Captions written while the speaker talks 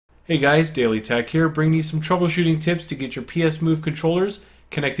Hey guys, Daley Tech here, bringing you some troubleshooting tips to get your PS Move controllers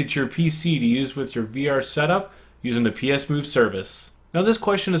connected to your PC to use with your VR setup using the PS Move service. Now this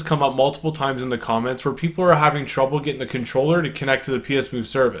question has come up multiple times in the comments where people are having trouble getting a controller to connect to the PS Move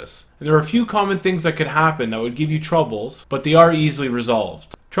service. And there are a few common things that could happen that would give you troubles, but they are easily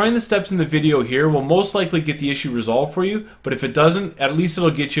resolved. Trying the steps in the video here will most likely get the issue resolved for you, but if it doesn't, at least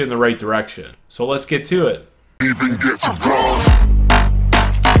it'll get you in the right direction. So let's get to it. Even get to bronze.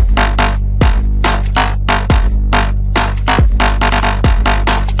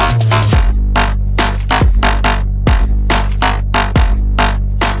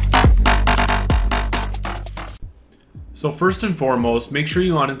 So first and foremost, make sure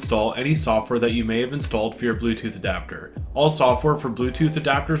you uninstall any software that you may have installed for your Bluetooth adapter. All software for Bluetooth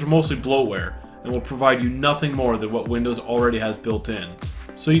adapters are mostly bloatware and will provide you nothing more than what Windows already has built in.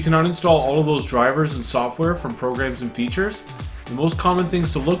 So you can uninstall all of those drivers and software from programs and features. The most common things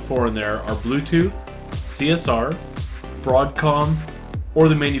to look for in there are Bluetooth, CSR, Broadcom, or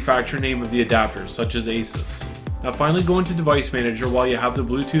the manufacturer name of the adapters such as Asus. Now finally go into Device Manager while you have the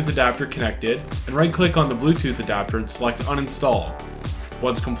Bluetooth adapter connected and right click on the Bluetooth adapter and select Uninstall.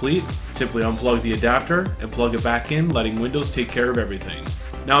 Once complete, simply unplug the adapter and plug it back in, letting Windows take care of everything.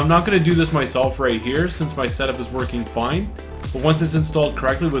 Now I'm not going to do this myself right here since my setup is working fine, but once it's installed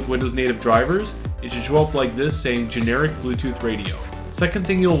correctly with Windows native drivers, it should show up like this saying Generic Bluetooth Radio. Second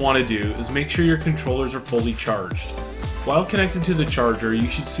thing you'll want to do is make sure your controllers are fully charged. While connected to the charger, you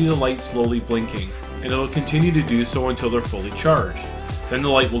should see the light slowly blinking, and it'll continue to do so until they're fully charged. Then the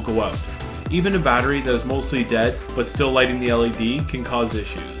light will go out. Even a battery that is mostly dead but still lighting the LED can cause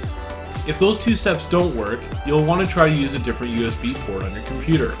issues. If those two steps don't work, you'll want to try to use a different USB port on your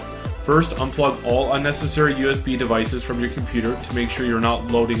computer. First, unplug all unnecessary USB devices from your computer to make sure you're not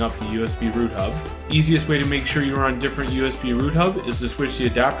loading up the USB root hub. Easiest way to make sure you're on a different USB root hub is to switch the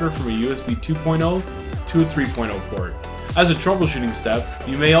adapter from a USB 2.0 to a 3.0 port. As a troubleshooting step,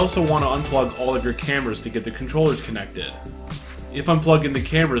 you may also want to unplug all of your cameras to get the controllers connected. If unplugging the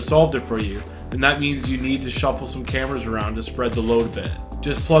cameras solved it for you, then that means you need to shuffle some cameras around to spread the load a bit.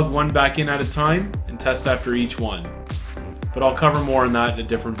 Just plug one back in at a time and test after each one. But I'll cover more on that in a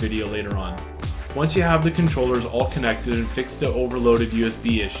different video later on. Once you have the controllers all connected and fix the overloaded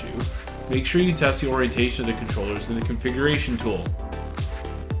USB issue, make sure you test the orientation of the controllers in the configuration tool.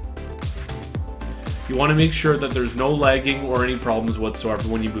 You want to make sure that there's no lagging or any problems whatsoever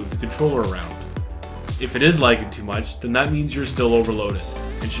when you move the controller around. If it is lagging too much, then that means you're still overloaded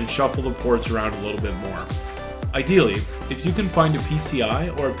and should shuffle the ports around a little bit more. Ideally, if you can find a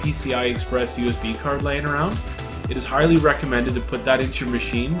PCI or a PCI Express USB card laying around, it is highly recommended to put that into your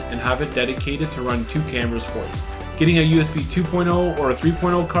machine and have it dedicated to run two cameras for you. Getting a USB 2.0 or a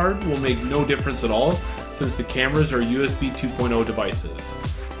 3.0 card will make no difference at all since the cameras are USB 2.0 devices.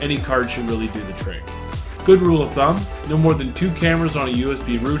 Any card should really do the trick. Good rule of thumb, no more than two cameras on a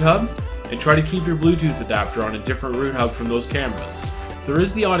USB root hub, and try to keep your Bluetooth adapter on a different root hub from those cameras. There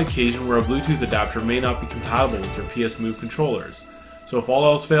is the odd occasion where a Bluetooth adapter may not be compatible with your PS Move controllers, so if all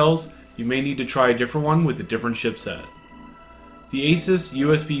else fails, you may need to try a different one with a different chipset. The Asus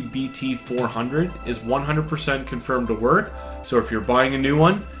USB BT400 is 100% confirmed to work, so if you're buying a new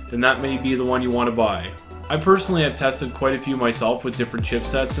one, then that may be the one you want to buy. I personally have tested quite a few myself with different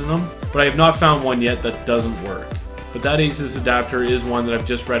chipsets in them, but I have not found one yet that doesn't work. But that Asus adapter is one that I've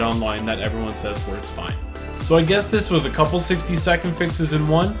just read online that everyone says works fine. So I guess this was a couple 60-second fixes in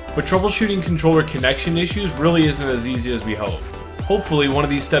one, but troubleshooting controller connection issues really isn't as easy as we hope. Hopefully one of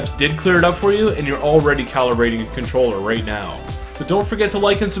these steps did clear it up for you and you're already calibrating a controller right now. So don't forget to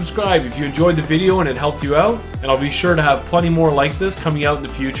like and subscribe if you enjoyed the video and it helped you out, and I'll be sure to have plenty more like this coming out in the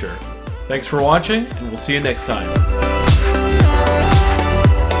future. Thanks for watching, and we'll see you next time.